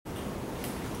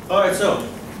Alright, so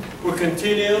we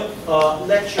continue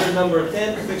lecture number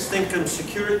 10, Fixed Income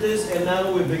Securities, and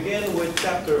now we begin with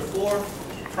chapter 4,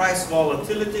 Price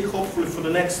Volatility, hopefully for the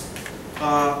next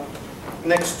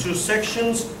two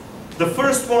sections. The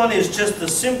first one is just a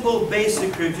simple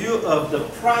basic review of the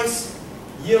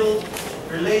price-yield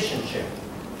relationship.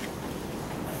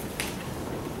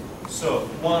 So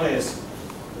one is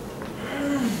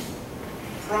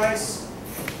price-yield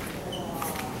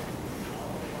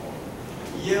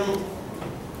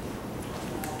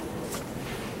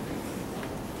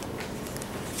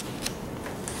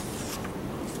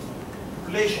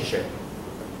relationship.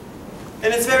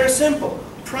 And it's very simple.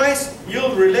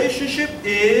 Price-yield relationship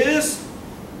is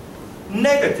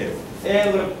negative. And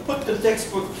I'm going to put the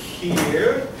textbook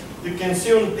here. You can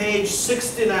see on page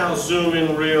 60 now, zoom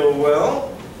in real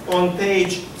well. On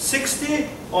page 60,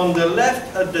 on the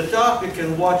left at the top, you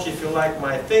can watch if you like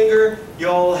my finger. You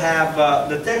all have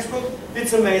the textbook.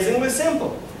 It's amazingly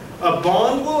simple. A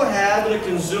bond will have, and you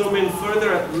can zoom in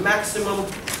further at maximum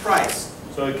price.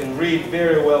 So you can read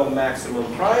very well maximum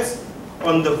price.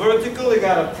 On the vertical, you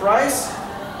got a price.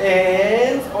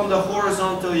 And on the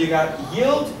horizontal, you got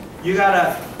yield. You got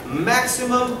a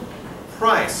maximum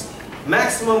price.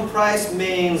 Maximum price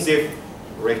means if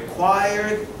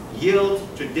required yield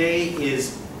today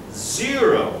is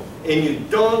 0 and you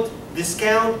don't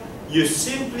discount, you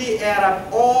simply add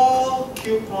up all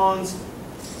coupons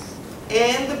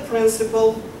and the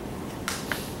principal,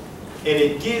 and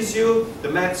it gives you the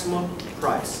maximum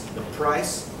price. The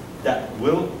price that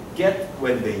will get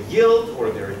when the yield or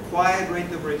the required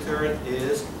rate of return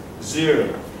is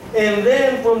 0. And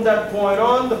then from that point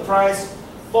on, the price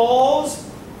falls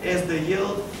as the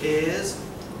yield is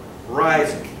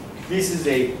rising. This is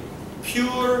a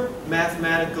pure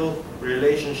mathematical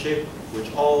relationship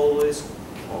which always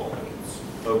holds.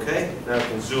 Okay? Now I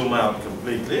can zoom out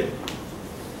completely.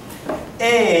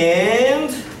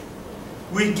 And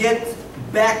we get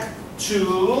back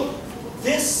to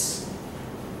this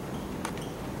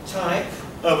type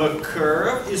of a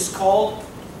curve is called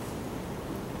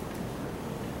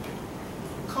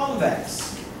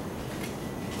convex.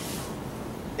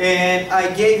 And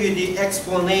I gave you the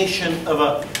explanation of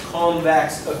a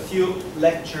convex a few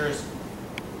lectures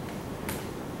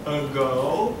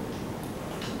ago.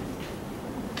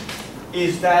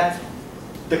 Is that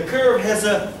the curve has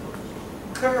a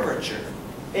curvature.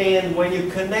 And when you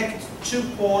connect 2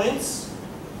 points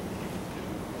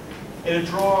and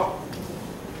draw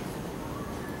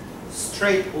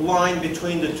straight line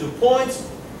between the 2 points,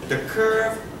 the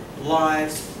curve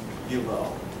lies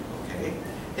below. Okay?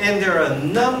 And there are a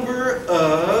number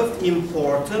of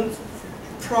important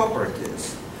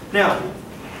properties. Now,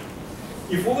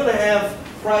 if we're going to have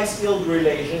price-yield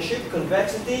relationship,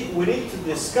 convexity, we need to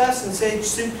discuss and say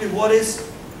simply what is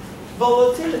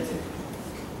volatility.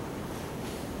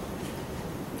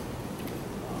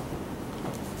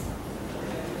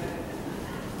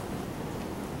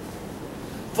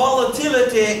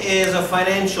 Volatility is a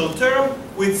financial term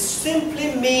which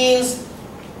simply means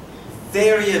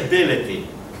variability.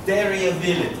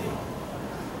 Variability.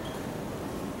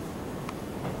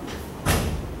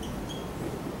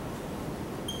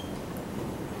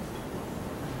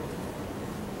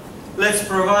 Let's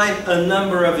provide a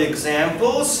number of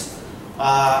examples,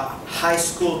 high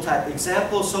school type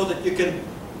examples, so that you can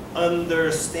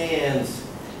understand.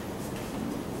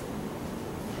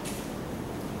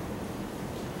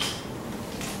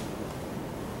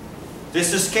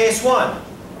 This is case 1.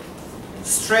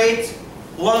 Straight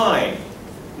line.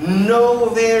 No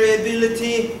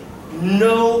variability,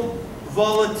 no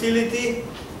volatility,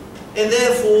 and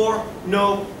therefore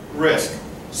no risk.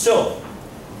 So,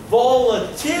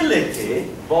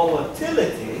 volatility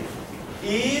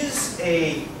is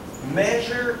a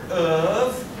measure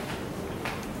of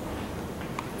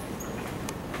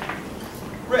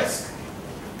risk.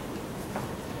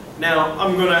 Now,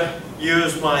 I'm going to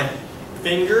use my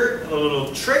finger, a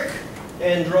little trick,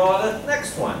 and draw the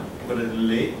next one. I'm going to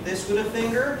delete this with a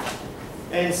finger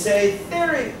and say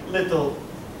very little.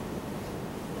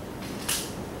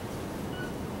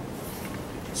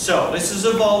 So this is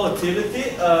a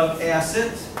volatility of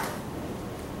asset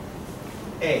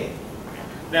A.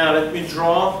 Now let me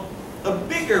draw a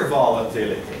bigger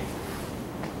volatility.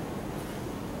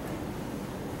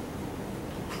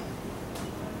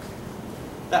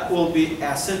 That will be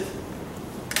asset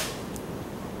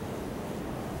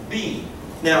B.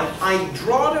 Now, I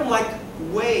draw them like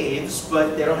waves,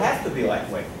 but they don't have to be like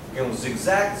waves. You can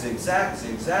zigzag, zigzag,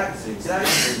 zigzag, zigzag,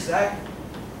 zigzag.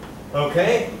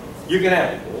 Okay? You can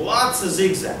have lots of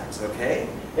zigzags, okay?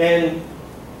 And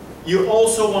you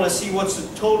also want to see what's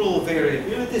the total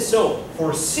variability. So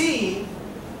for C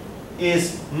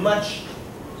is much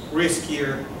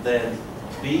riskier than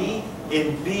B,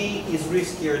 and B is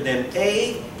riskier than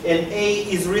A, and A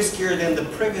is riskier than the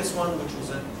previous one, which was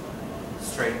a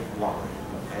straight line.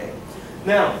 Okay.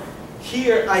 Now,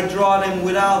 here I draw them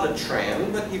without a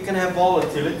trend, but you can have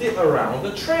volatility around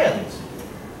the trend.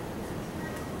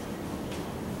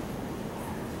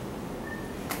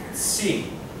 C.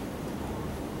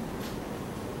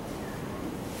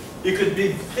 You could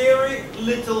be very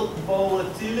little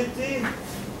volatility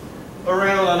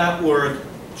around an upward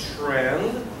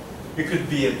trend. You could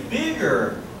be a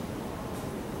bigger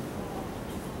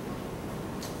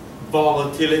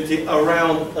volatility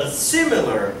around a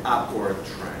similar upward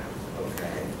trend,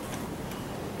 okay?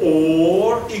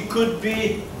 Or it could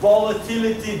be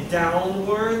volatility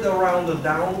downward around the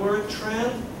downward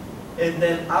trend, and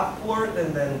then upward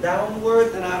and then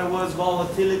downward. In other words,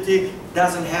 volatility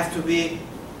doesn't have to be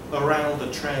around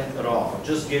the trend at all.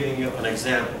 Just giving you an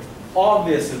example.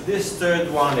 Obviously, this third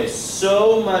one is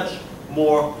so much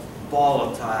more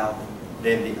volatile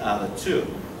than the other two.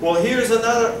 Well, here's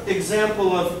another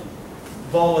example of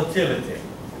volatility.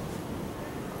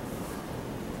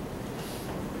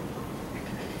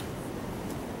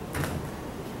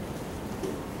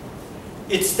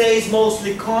 It stays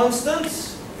mostly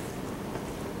constant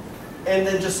and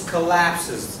then just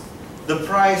collapses. The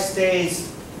price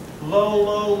stays low,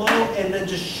 low, low, and then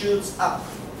just shoots up.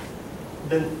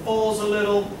 Then falls a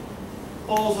little,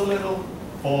 falls a little,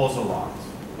 falls a lot.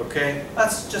 Okay?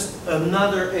 That's just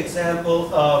another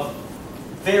example of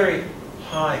very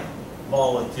high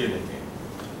volatility.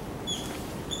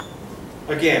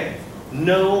 Again,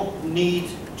 no need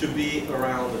to be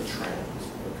around the trend.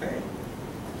 Okay?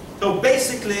 So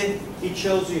basically, it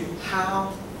shows you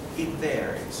how it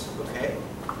varies. Okay?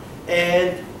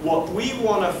 And what we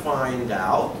want to find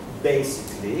out,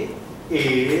 basically,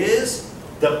 is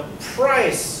the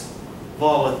price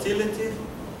volatility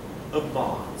of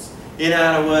bonds. In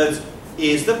other words,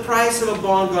 is the price of a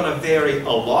bond going to vary a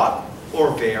lot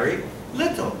or very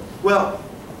little? Well,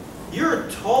 you're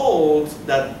told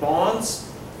that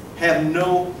bonds have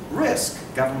no risk.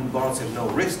 Government bonds have no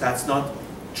risk. That's not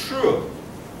true.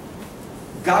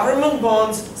 Government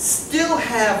bonds still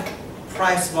have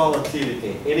price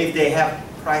volatility. And if they have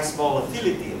price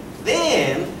volatility,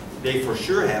 then they for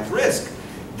sure have risk.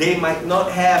 They might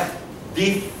not have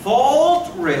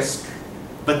default risk,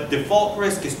 but default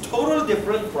risk is totally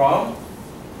different from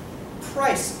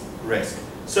price risk.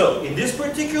 So in this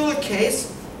particular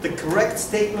case, the correct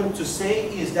statement to say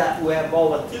is that we have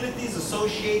volatilities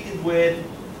associated with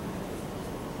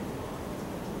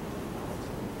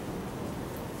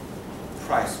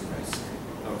price risk.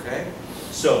 Okay?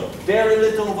 So very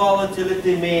little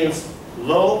volatility means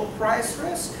low price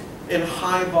risk, and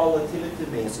high volatility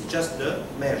means just the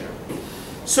measure.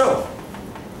 So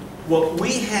what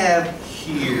we have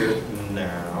here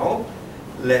now,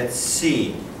 let's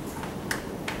see.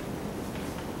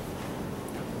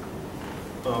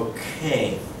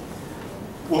 Okay.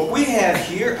 What we have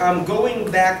here, I'm going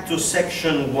back to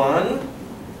section 1,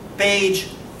 page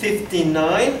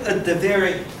 59. At the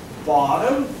very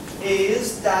bottom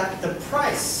is that the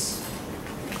price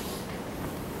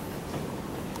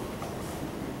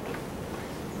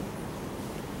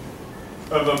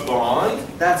of a bond,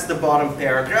 that's the bottom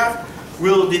paragraph,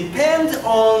 will depend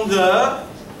on the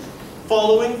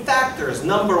following factors.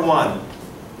 Number 1,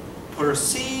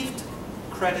 perceived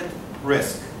credit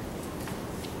risk.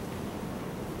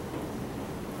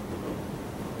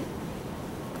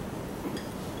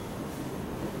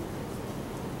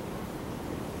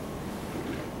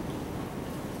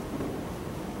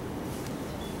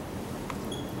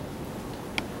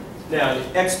 Now,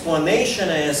 the explanation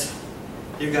is,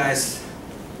 you guys,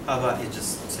 how about you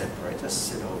just separate? Just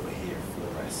sit over here for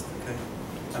the rest, okay?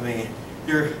 I mean,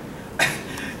 you're,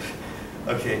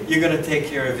 okay, you're going to take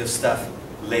care of your stuff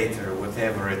later,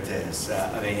 whatever it is.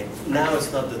 I mean, now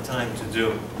is not the time to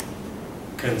do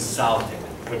consulting,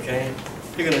 okay?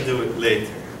 You're going to do it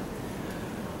later.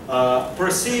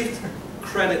 Perceived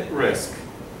credit risk.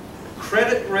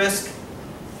 Credit risk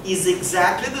is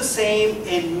exactly the same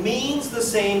and means the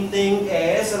same thing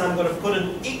as, and I'm going to put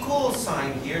an equal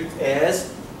sign here,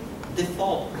 as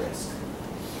default risk.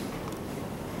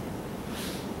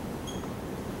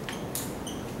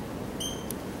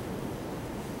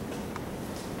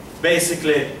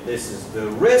 Basically, this is the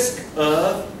risk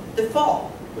of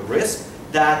default. The risk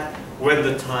that when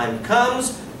the time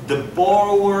comes, the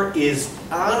borrower is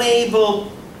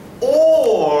unable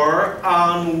or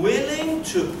unwilling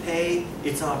to pay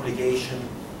its obligation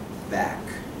back.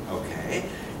 Okay?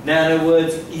 In other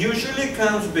words, usually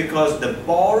comes because the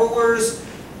borrower's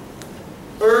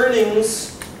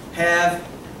earnings have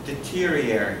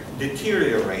deteriorated.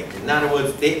 In other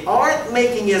words, they aren't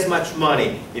making as much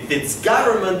money. If it's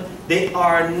government, they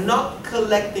are not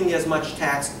collecting as much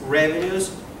tax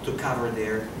revenues to cover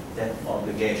their debt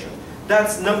obligation.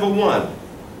 That's number one.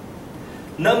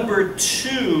 Number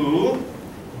two,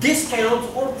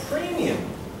 discount or premium.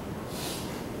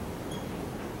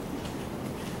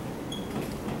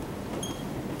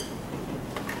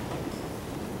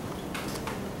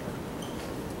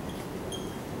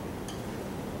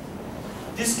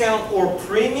 Discount or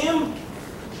premium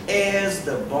as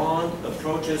the bond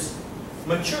approaches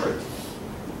maturity.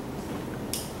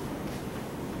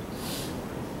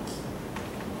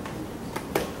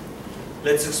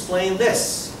 Let's explain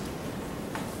this.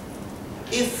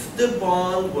 If the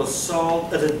bond was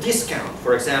sold at a discount,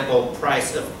 for example,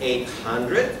 price of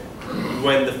 800,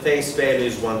 when the face value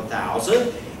is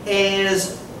 1,000,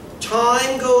 as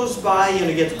time goes by and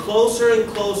you get closer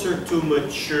and closer to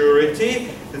maturity,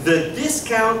 the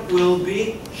discount will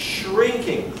be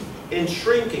shrinking and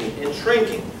shrinking and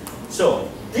shrinking. So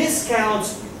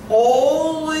discounts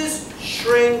always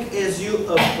shrink as you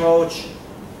approach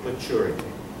maturity,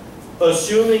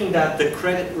 assuming that the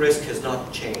credit risk has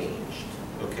not changed.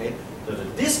 Okay? So the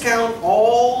discount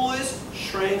always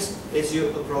shrinks as you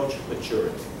approach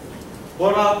maturity.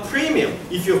 What about premium?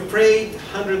 If you've paid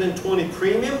 120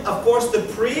 premium, of course the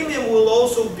premium will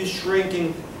also be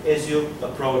shrinking as you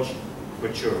approach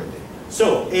maturity.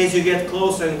 So as you get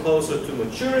closer and closer to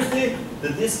maturity, the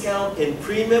discount in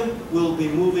premium will be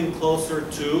moving closer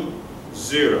to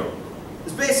zero.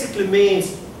 This basically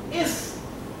means if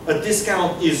a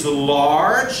discount is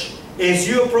large, as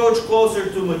you approach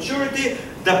closer to maturity,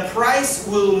 the price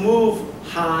will move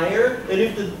higher, and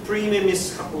if the premium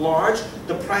is large,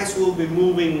 the price will be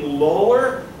moving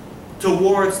lower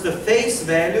towards the face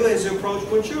value as you approach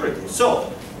maturity.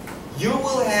 So you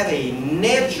will have a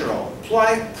natural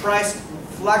price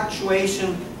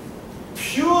fluctuation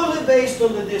purely based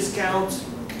on the discount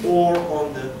or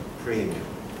on the premium.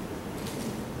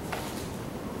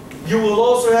 You will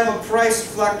also have a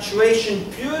price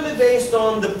fluctuation purely based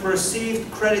on the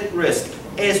perceived credit risk.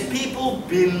 As people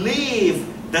believe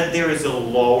that there is a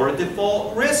lower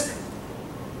default risk,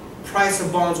 price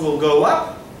of bonds will go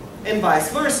up and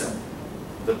vice versa.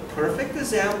 The perfect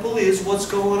example is what's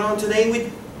going on today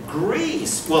with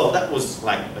Greece. Well, that was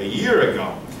like a year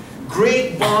ago.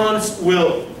 Greek bonds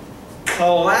will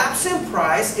collapse in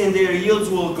price and their yields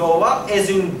will go up as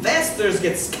investors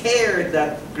get scared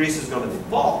that Greece is going to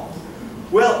default.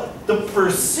 Well, the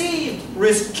perceived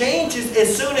risk changes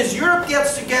as soon as Europe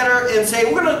gets together and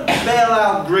say, we're going to bail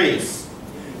out Greece.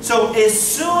 So as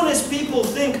soon as people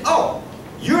think, oh,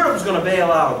 Europe's going to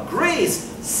bail out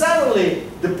Greece, suddenly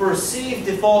the perceived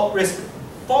default risk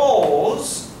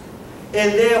falls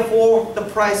and therefore the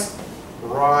price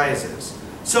rises.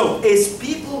 So as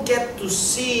people get to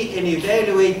see and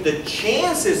evaluate the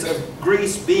chances of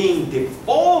Greece being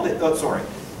bailed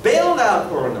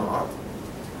out or not,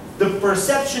 the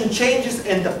perception changes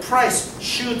and the price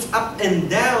shoots up and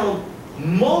down,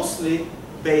 mostly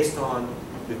based on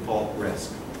default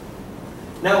risk.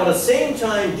 Now at the same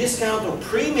time, discount or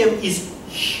premium is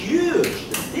huge.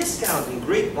 The discount in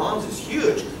Greek bonds is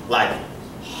huge, like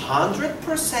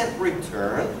 100%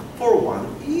 return for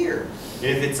 1 year.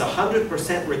 If it's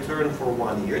 100% return for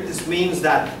 1 year, this means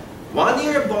that 1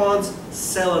 year bonds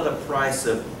sell at a price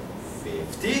of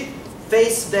 50,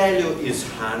 face value is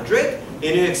 100,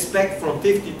 and you expect from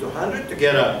 50 to 100 to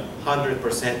get a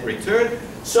 100% return.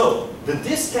 So the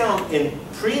discount in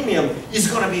premium is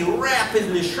going to be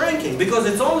rapidly shrinking because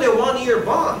it's only a 1 year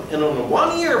bond. And on a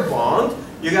 1 year bond,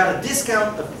 you got a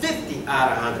discount of 50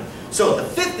 out of 100. So the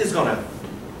 50 is going to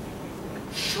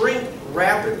shrink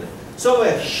rapidly. So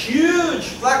a huge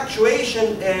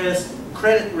fluctuation as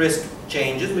credit risk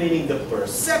changes, meaning the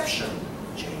perception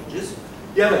changes.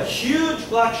 You have a huge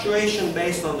fluctuation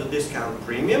based on the discount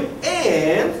premium.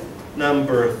 And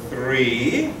number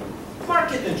 3,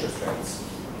 market interest rates.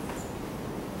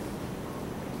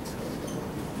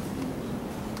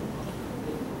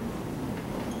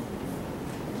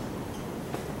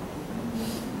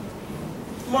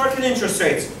 Market interest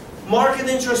rates. Market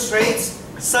interest rates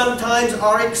sometimes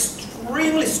are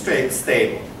extremely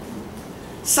stable.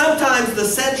 Sometimes the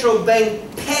central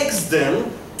bank pegs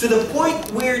them to the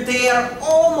point where they are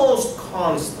almost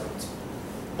constant.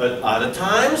 But other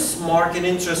times, market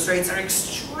interest rates are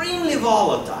extremely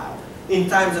volatile. In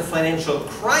times of financial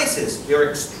crisis,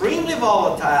 they're extremely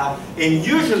volatile and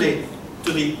usually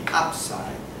to the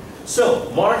upside. So,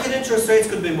 market interest rates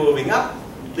could be moving up,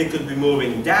 they could be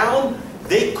moving down,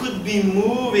 they could be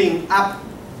moving up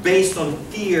based on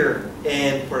fear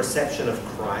and perception of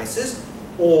crisis,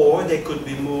 or they could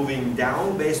be moving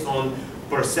down based on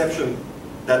perception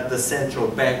that the central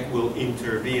bank will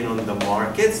intervene on the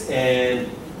markets and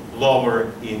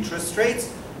lower interest rates.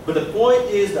 But the point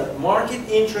is that market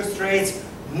interest rates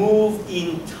move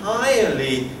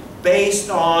entirely based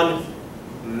on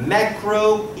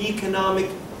macroeconomic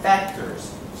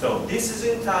factors. So this is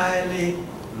entirely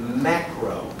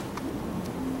macro.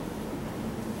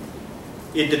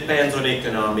 It depends on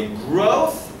economic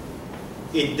growth.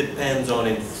 It depends on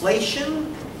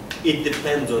inflation. It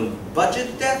depends on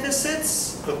budget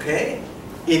deficits, okay?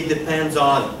 It depends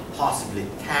on possibly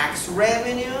tax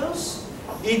revenues.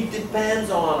 It depends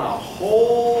on a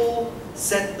whole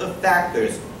set of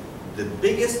factors. The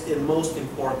biggest and most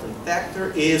important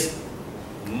factor is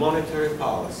monetary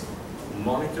policy.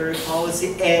 Monetary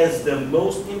policy as the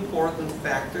most important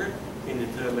factor in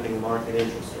determining market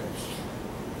interest rates.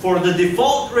 For the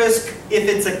default risk, if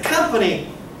it's a company,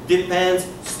 depends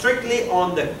strictly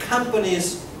on the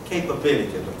company's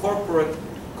capability, the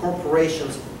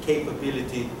corporation's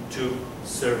capability to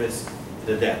service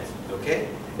the debt, okay?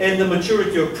 And the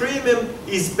maturity of premium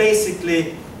is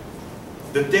basically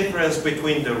the difference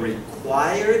between the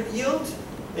required yield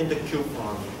and the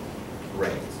coupon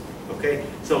rate, okay?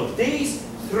 So these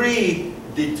three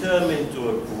determine to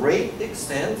a great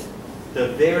extent the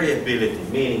variability,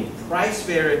 meaning price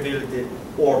variability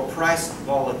or price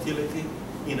volatility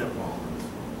in a bond.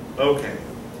 Okay,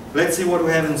 let's see what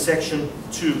we have in section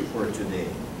 2 for today.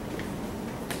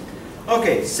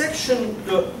 Okay, section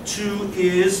 2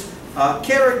 is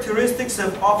characteristics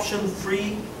of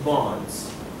option-free bonds.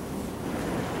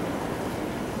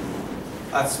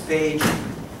 That's page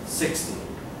 60.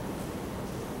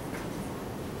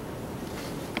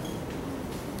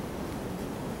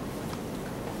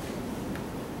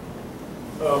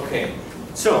 Okay,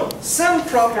 so some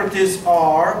properties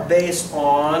are based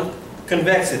on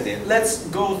convexity. Let's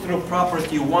go through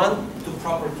property 1 to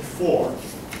property 4.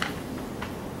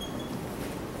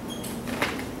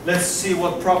 Let's see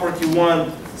what property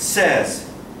 1 says.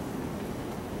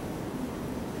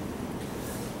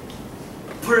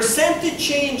 Percentage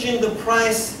change in the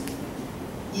price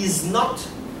is not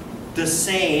the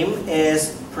same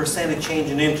as percentage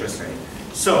change in interest rate.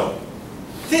 So,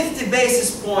 50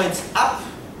 basis points up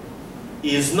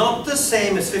is not the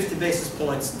same as 50 basis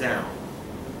points down.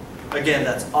 Again,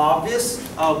 that's obvious.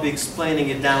 I'll be explaining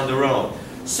it down the road.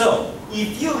 So,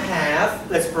 if you have,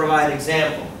 let's provide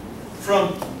example,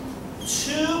 from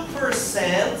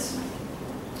 2%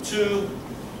 to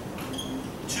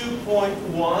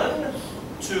 2.1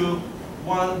 to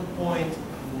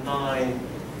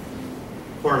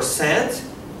 1.9%,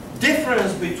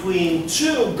 difference between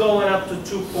 2 going up to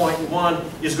 2.1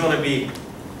 is going to be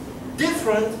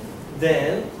different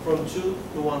than from 2 to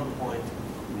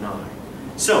 1.9.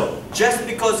 So, just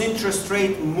because interest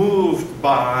rate moved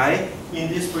by, in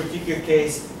this particular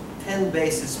case, 10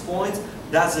 basis points,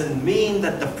 doesn't mean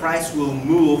that the price will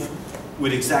move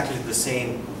with exactly the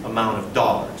same amount of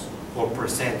dollars or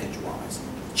percentage-wise.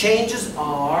 Changes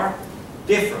are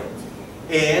different,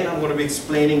 and I'm going to be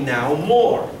explaining now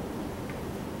more.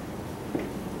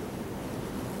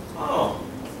 Oh,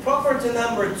 property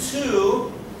number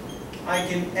 2, I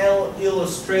can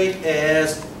illustrate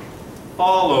as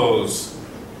follows.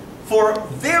 For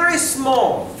very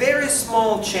small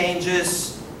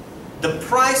changes, the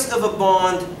price of a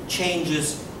bond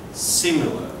changes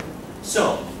similar.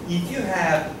 So, if you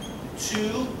have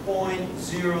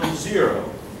 2.00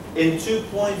 and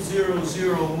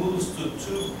 2.00 moves to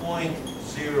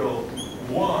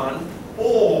 2.01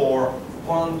 or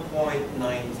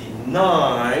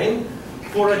 1.99,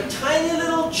 for a tiny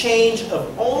little change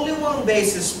of only 1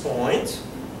 basis point,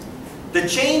 the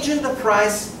change in the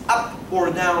price up or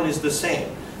down is the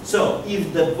same. So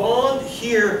if the bond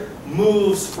here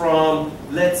moves from,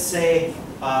 let's say,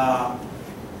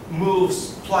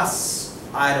 moves plus,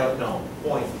 I don't know,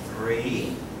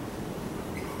 0.3,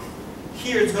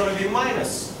 here it's going to be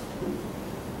minus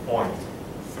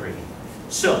 0.3.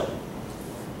 So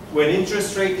when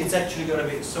interest rate, it's actually going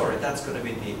to be, sorry, that's going to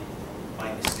be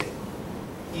my mistake.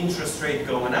 Interest rate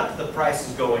going up, the price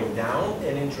is going down,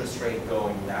 and interest rate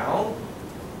going down,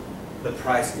 the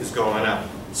price is going up.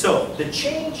 So the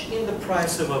change in the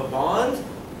price of a bond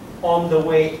on the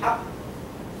way up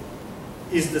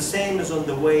is the same as on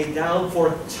the way down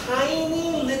for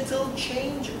tiny little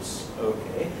changes.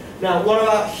 Okay. Now what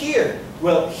about here?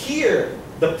 Well, here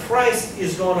the price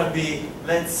is going to be,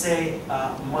 let's say,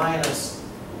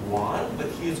 -1, but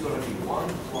here's going to be 1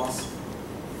 plus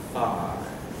 5.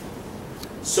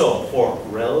 So for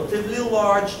relatively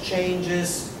large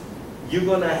changes, you're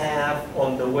going to have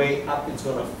on the way up, it's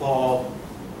going to fall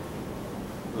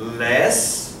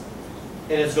less,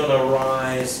 and it's going to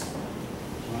rise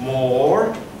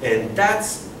more, and that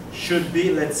should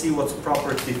be, let's see what's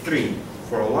property 3.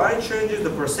 For line changes,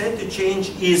 the percentage change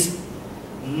is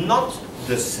not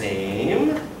the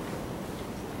same.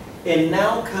 And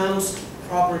now comes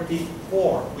property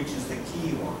 4, which is the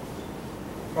key one.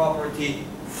 Property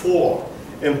 4.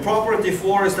 And property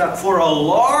 4 is that for a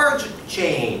large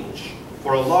change,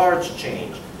 for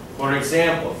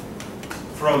example,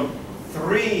 from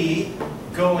 3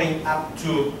 going up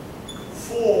to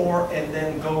 4 and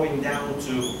then going down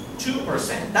to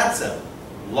 2%. That's a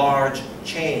large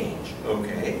change,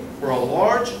 okay? For a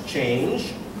large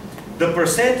change, the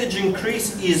percentage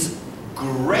increase is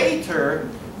greater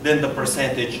than the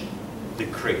percentage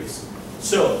decrease.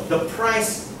 So the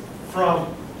price from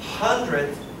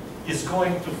 100 is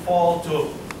going to fall to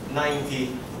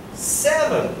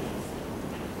 97.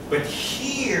 But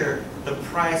here, the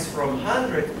price from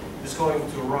 100 is going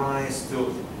to rise to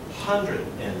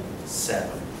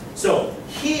 107. So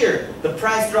here, the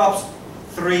price drops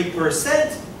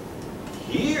 3%.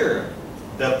 Here,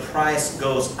 the price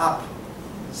goes up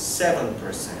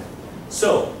 7%.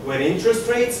 So when interest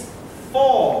rates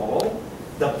fall,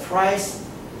 the price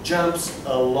jumps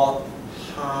a lot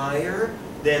higher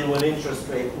than when interest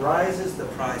rate rises, the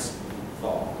price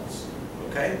falls.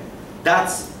 Okay?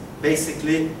 That's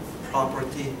basically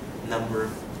property number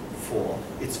 4.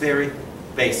 It's very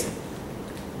basic.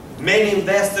 Many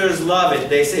investors love it.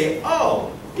 They say,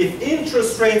 oh, if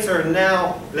interest rates are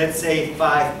now, let's say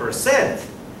 5%,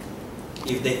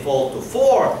 if they fall to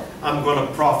 4, I'm going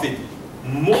to profit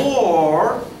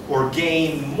more or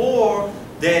gain more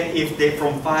than if they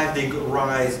from 5 they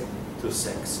rise to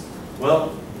 6.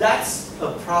 Well, that's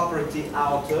a property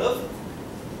out of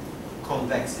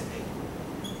convexity.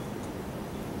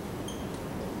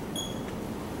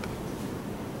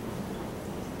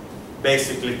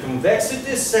 Basically,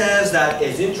 convexity says that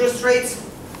as interest rates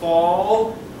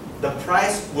fall, the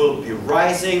price will be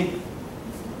rising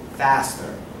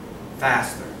faster,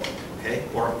 okay,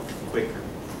 or quicker.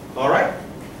 All right?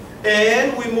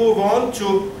 And we move on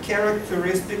to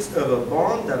characteristics of a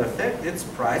bond that affect its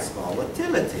price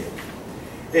volatility.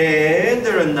 And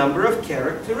there are a number of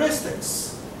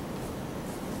characteristics.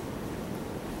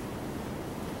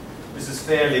 This is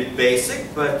fairly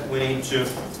basic, but we need to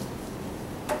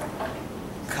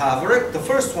cover it. The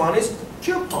first one is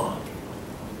coupon.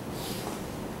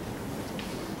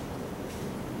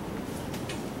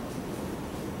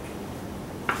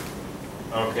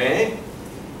 Okay?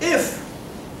 If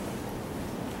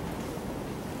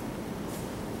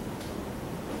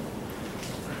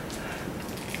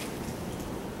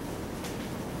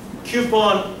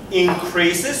coupon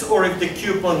increases or if the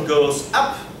coupon goes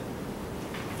up,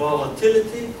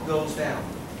 volatility goes down.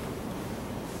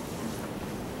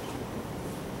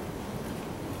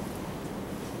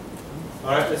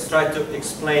 All right, let's try to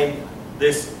explain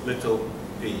this little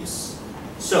piece.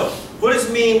 So, what does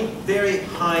it mean very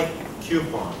high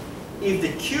coupon? If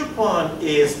the coupon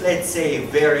is, let's say,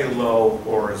 very low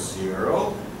or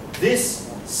 0,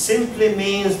 this simply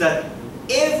means that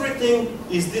everything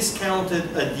is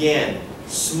discounted at the end.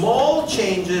 Small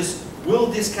changes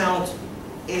will discount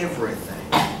everything.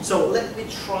 So let me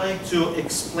try to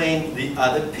explain the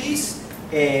other piece,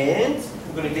 and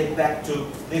we're going to get back to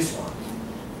this one.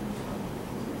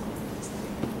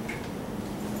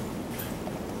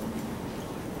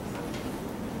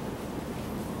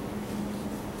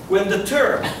 When the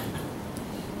term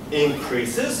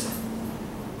increases,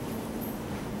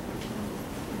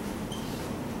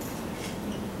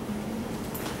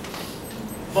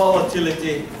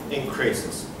 volatility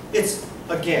increases. It's,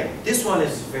 again, this one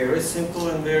is very simple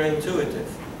and very intuitive.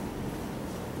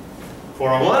 For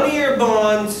a 1-year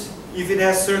bond, if it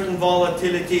has certain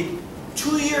volatility,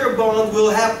 2-year bond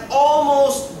will have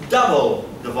almost double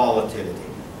the volatility.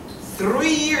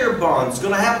 3-year bond is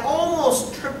going to have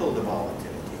almost triple the volatility.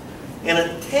 And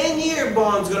a 10-year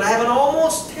bond is going to have an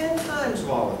almost 10 times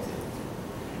volatility.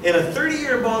 And a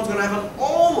 30-year bond is going to have an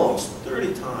almost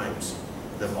 30 times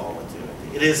the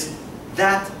volatility. It is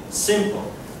that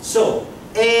simple. So,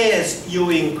 as you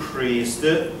increase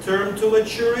the term to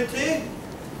maturity,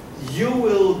 you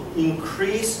will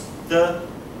increase the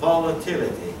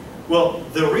volatility. Well,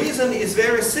 the reason is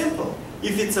very simple.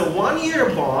 If it's a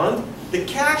 1-year bond, the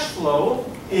cash flow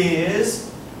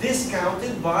is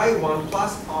discounted by 1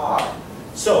 plus R.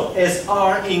 So, as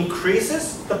R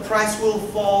increases, the price will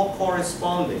fall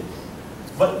correspondingly.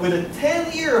 But with a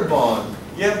 10-year bond,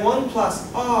 you have 1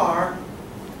 plus R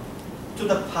to to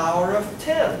the power of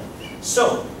 10.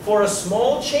 So, for a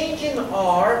small change in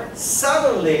R,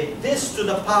 suddenly this to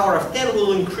the power of 10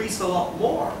 will increase a lot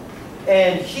more.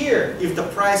 And here, if the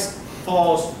price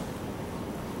falls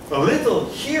a little,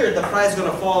 here the price is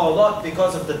going to fall a lot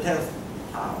because of the 10th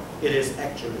power. It is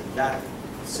actually that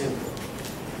simple.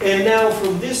 And now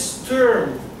from this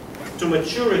term to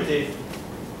maturity,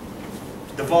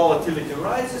 the volatility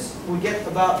rises, we get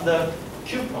about the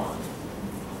coupon.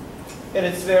 And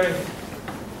it's very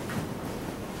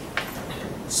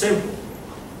simple.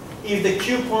 If the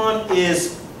coupon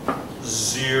is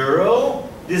 0,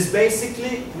 this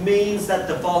basically means that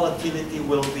the volatility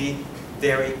will be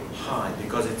very high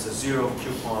because it's a 0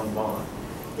 coupon bond.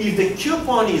 If the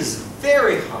coupon is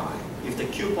very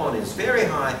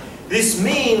high, this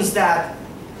means that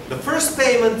the first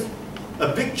payment,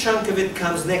 a big chunk of it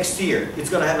comes next year. It's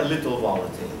going to have a little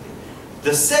volatility.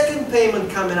 The second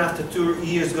payment coming after 2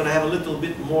 years is going to have a little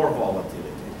bit more volatility.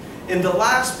 And the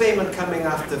last payment coming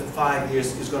after 5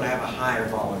 years is going to have a higher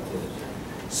volatility.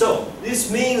 So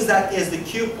this means that as the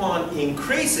coupon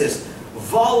increases,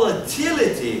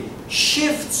 volatility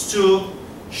shifts to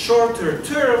shorter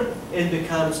term and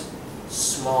becomes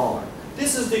smaller.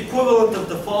 This is the equivalent of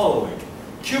the following.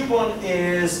 Coupon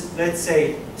is, let's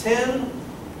say, 10,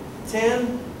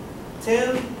 10,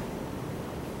 10,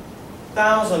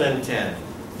 1,010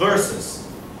 versus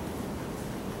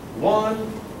 1,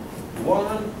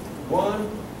 1, 1,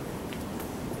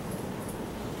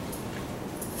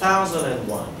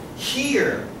 1,001.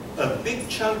 Here, a big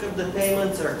chunk of the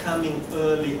payments are coming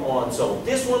early on. So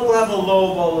this one will have a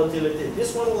low volatility,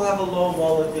 this one will have a low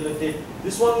volatility,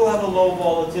 this one will have a low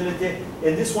volatility,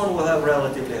 and this one will have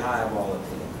relatively high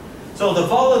volatility. So the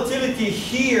volatility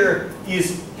here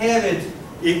is heavy,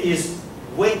 it is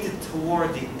weighted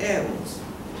toward the ends.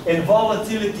 And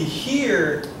volatility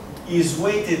here is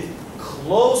weighted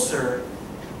closer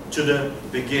to the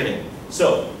beginning.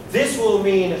 So this will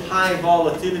mean high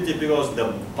volatility because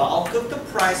the bulk of the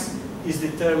price is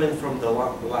determined from the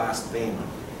last payment.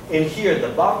 And here the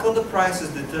bulk of the price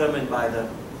is determined by the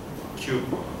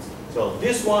coupons. So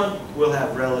this one will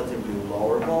have relatively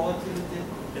lower volatility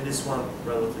and this one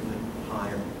relatively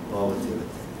higher volatility.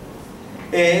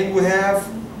 And we have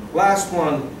last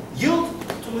one, yield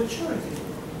to maturity.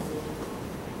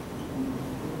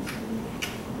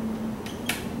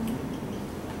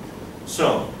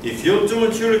 So, if yield to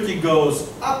maturity goes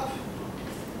up,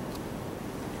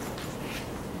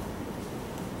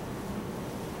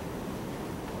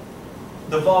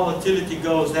 the volatility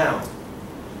goes down.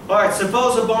 All right,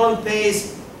 suppose a bond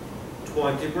pays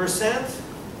 20%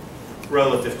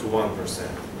 relative to 1%.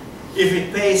 If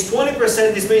it pays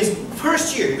 20%, this means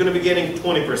first year you're going to be getting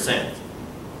 20%.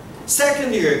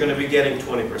 Second year you're going to be getting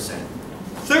 20%.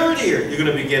 Third year you're going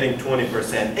to be getting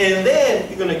 20%. And then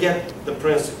you're going to get the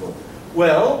principal.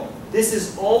 Well, this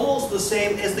is almost the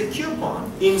same as the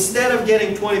coupon. Instead of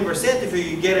getting 20%, if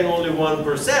you're getting only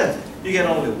 1%, you get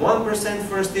only 1%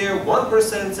 first year,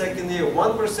 1% second year,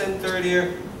 1% third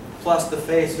year, plus the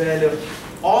face value.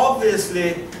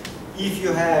 Obviously, if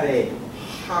you have a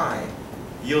high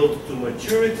yield to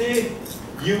maturity,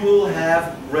 you will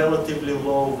have relatively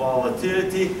low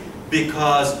volatility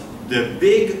because the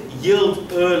big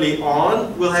yield early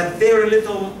on will have very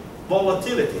little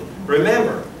volatility.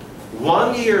 Remember,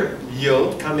 1 year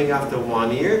yield coming after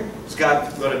 1 year is going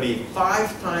to be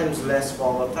 5 times less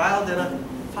volatile than a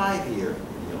 5-year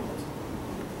yield.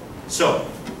 So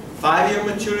 5-year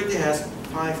maturity has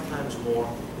 5 times more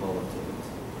volatility.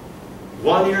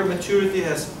 1 year maturity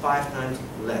has 5 times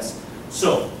less.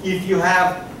 So if you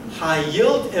have high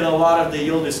yield and a lot of the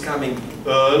yield is coming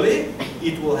early,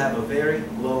 it will have a very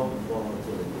low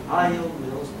volatility. High yield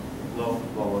means low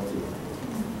volatility.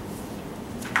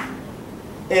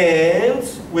 And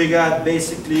we got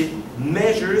basically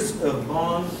measures of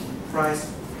bond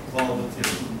price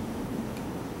volatility.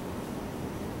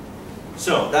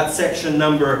 So that's section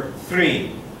number 3.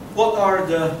 What are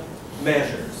the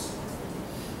measures?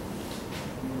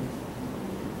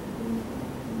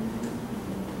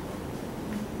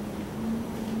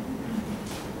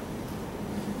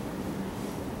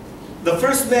 The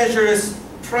first measure is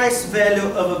price value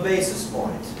of a basis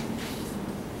point.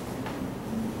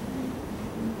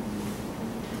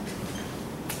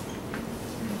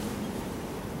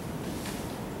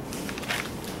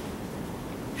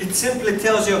 It simply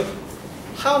tells you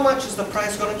how much is the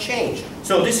price going to change.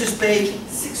 So this is page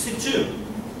 62.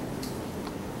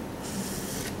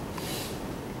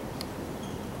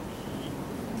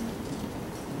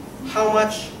 How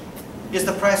much is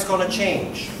the price going to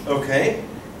change? Okay.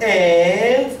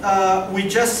 And we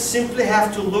just simply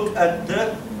have to look at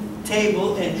the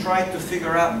table and try to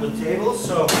figure out the table.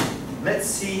 So let's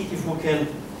see if we can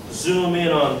zoom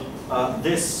in on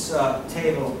this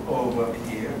table over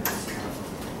here.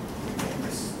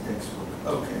 This textbook.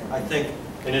 Okay, I think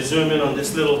I'm going to zoom in on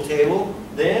this little table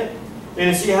there. And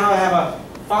you see how I have a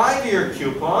 5-year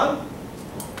coupon.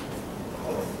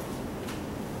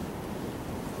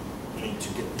 I need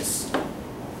to get this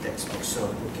textbook so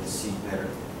we can see better.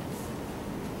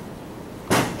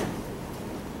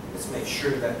 Let's make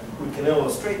sure that we can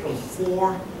illustrate on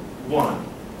 4-1.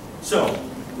 So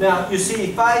now you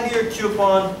see 5-year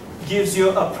coupon gives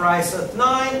you a price at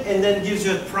 9 and then gives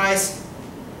you a price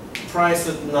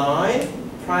at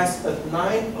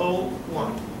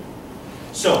 901.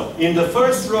 So in the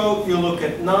first row you look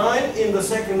at 9, in the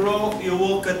second row you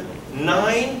look at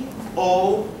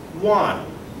 901.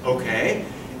 Okay?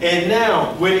 And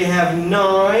now when you have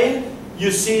 9,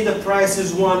 you see the price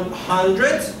is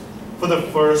 100 for the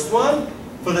first one.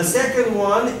 For the second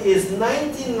one is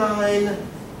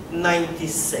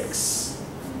 99.96.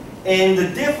 And the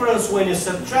difference when you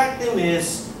subtract them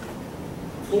is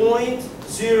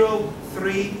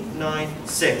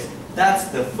 0.0396. That's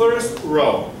the first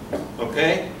row.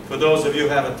 Okay? For those of you who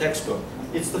have a textbook,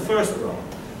 it's the first row.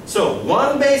 So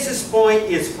 1 basis point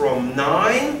is from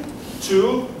 9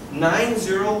 to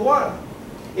 901.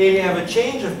 And you have a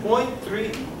change of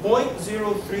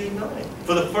 0.039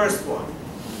 for the first one.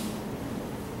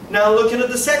 Now looking at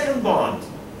the second bond.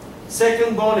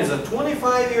 Second bond is a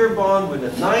 25-year bond with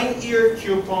a 9-year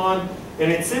coupon,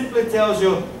 and it simply tells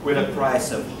you with a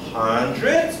price of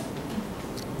 100,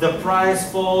 the price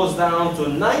falls down to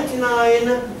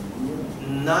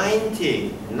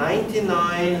 99.90.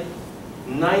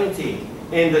 99.90.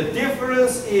 And the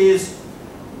difference is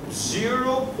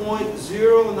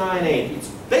 0.098. It's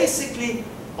basically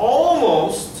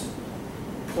almost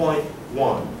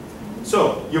 0.1.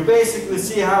 So you basically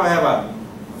see how I have a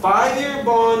 5-year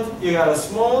bond, you got a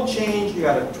small change, you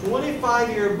got a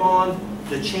 25-year bond,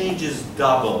 the change is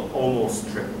double, almost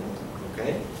triple.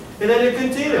 Okay? And then you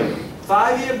continue.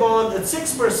 5-year bond at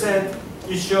 6%,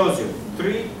 it shows you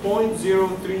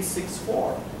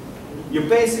 3.0364. You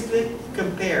basically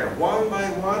compare one by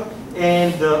one,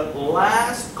 and the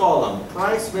last column,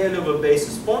 price value of a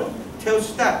basis point, tells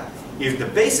you that. If the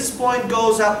basis point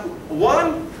goes up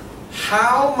 1,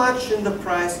 how much in the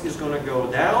price is going to go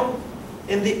down?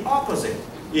 And the opposite.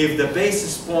 If the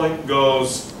basis point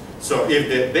goes, if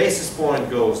the basis point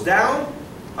goes down,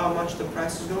 how much the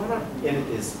price is going up? And it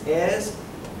is as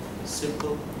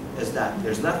simple as that.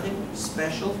 There's nothing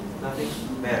special, nothing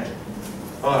magic.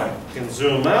 All right, you can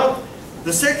zoom out.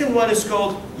 The second one is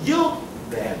called yield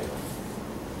value.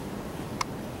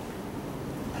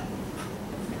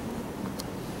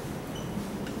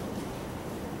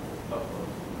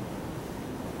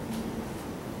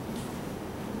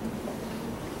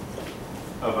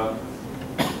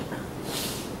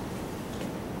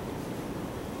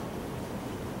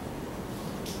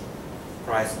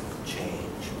 Price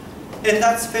change. And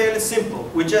that's fairly simple.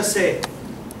 We just say,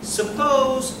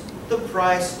 suppose the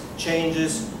price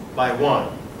changes by 1.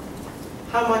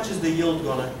 How much is the yield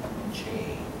going to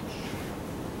change?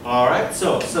 All right,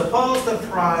 so suppose the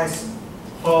price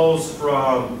falls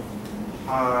from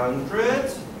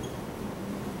 100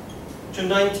 to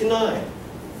 99.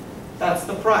 That's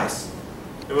the price.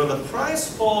 And when the price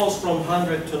falls from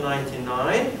 100 to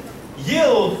 99,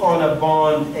 yield on a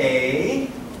bond A,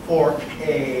 for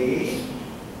A,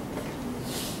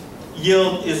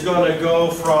 yield is going to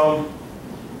go from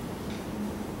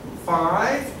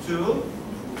 5 to,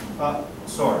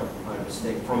 sorry, my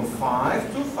mistake, from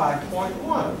 5 to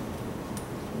 5.1.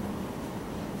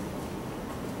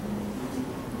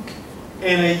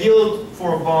 And a yield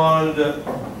for bond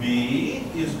B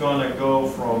is going to go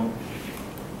from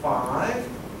 5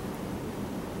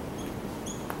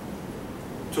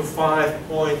 to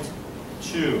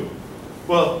 5.2.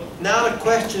 Well, now the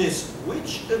question is,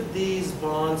 which of these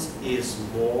bonds is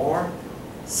more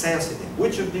sensitive?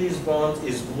 Which of these bonds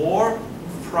is more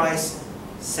price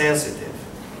sensitive?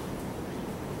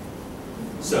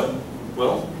 So,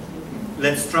 well,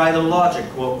 let's try the logic.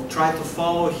 We'll try to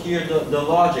follow here the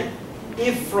logic.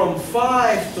 If from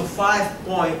 5 to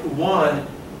 5.1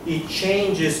 it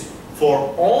changes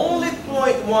for only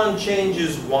 0.1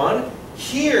 changes 1,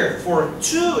 here for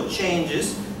 2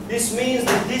 changes, this means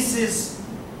that this is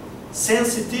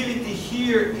sensitivity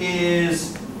here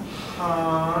is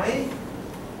high,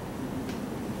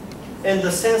 and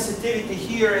the sensitivity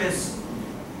here is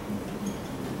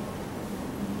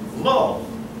low.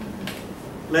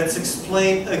 Let's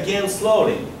explain again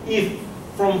slowly. If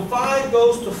from 5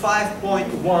 goes to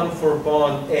 5.1 for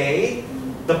bond A,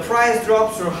 the price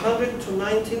drops from 100 to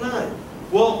 99.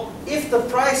 Well, if the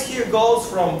price here goes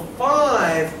from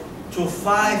 5 to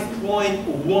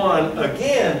 5.1,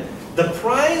 again, the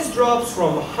price drops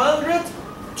from 100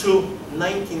 to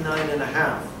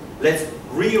 99.5. Let's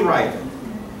rewrite it.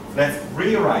 Let's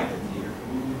rewrite it here.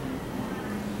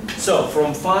 So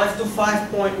from 5 to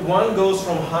 5.1 goes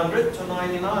from 100 to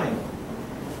 99.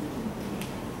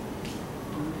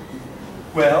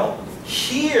 Well,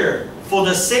 here, for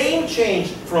the same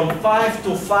change from 5 to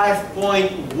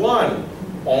 5.1,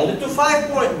 only to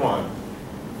 5.1,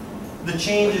 the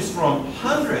change is from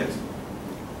 100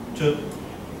 to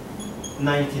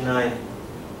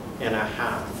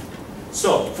 99.5.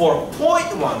 So for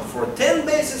 0.1, for 10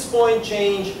 basis point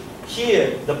change,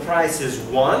 here the price is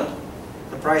 1,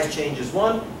 the price change is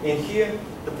 1, and here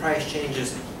the price change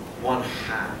is 1/2.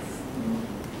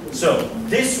 So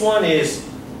this one is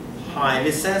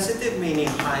highly sensitive, meaning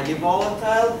highly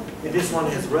volatile, and this one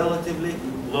has relatively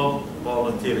low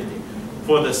volatility.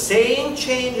 For the same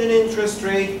change in interest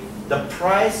rate, the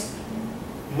price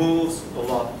moves a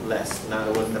lot less. In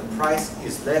other words, the price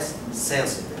is less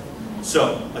sensitive.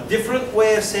 So a different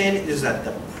way of saying it is that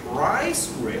the price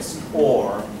risk,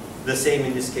 or the same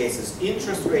in this case as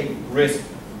interest rate risk,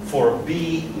 for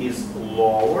B is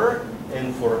lower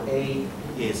and for A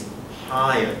is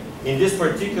higher. In this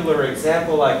particular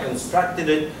example, I constructed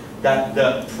it that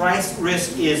the price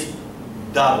risk is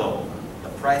double. The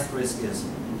price risk is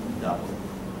double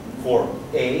for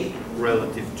A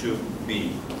relative to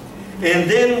B. And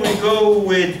then we go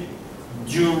with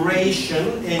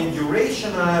duration. And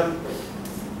duration I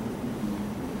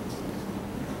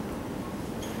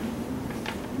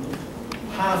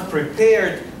have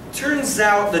prepared. Turns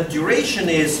out that duration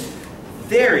is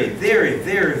very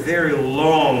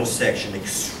long section,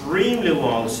 extremely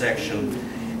long section,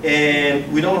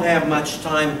 and we don't have much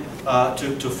time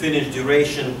to finish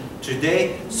duration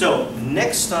today. So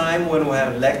next time when we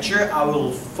have a lecture, I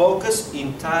will focus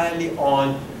entirely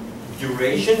on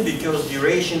duration, because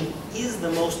duration is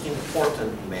the most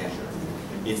important measure.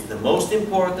 It's the most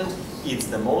important, it's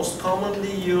the most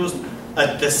commonly used.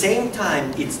 At the same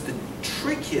time, it's the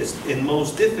trickiest and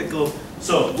most difficult.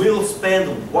 So we'll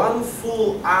spend 1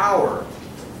 full hour,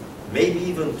 maybe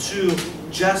even 2,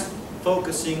 just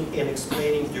focusing and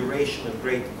explaining duration in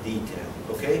great detail.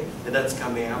 Okay? And that's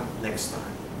coming up next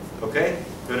time. Okay?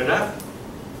 Good enough?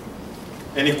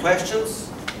 Any questions?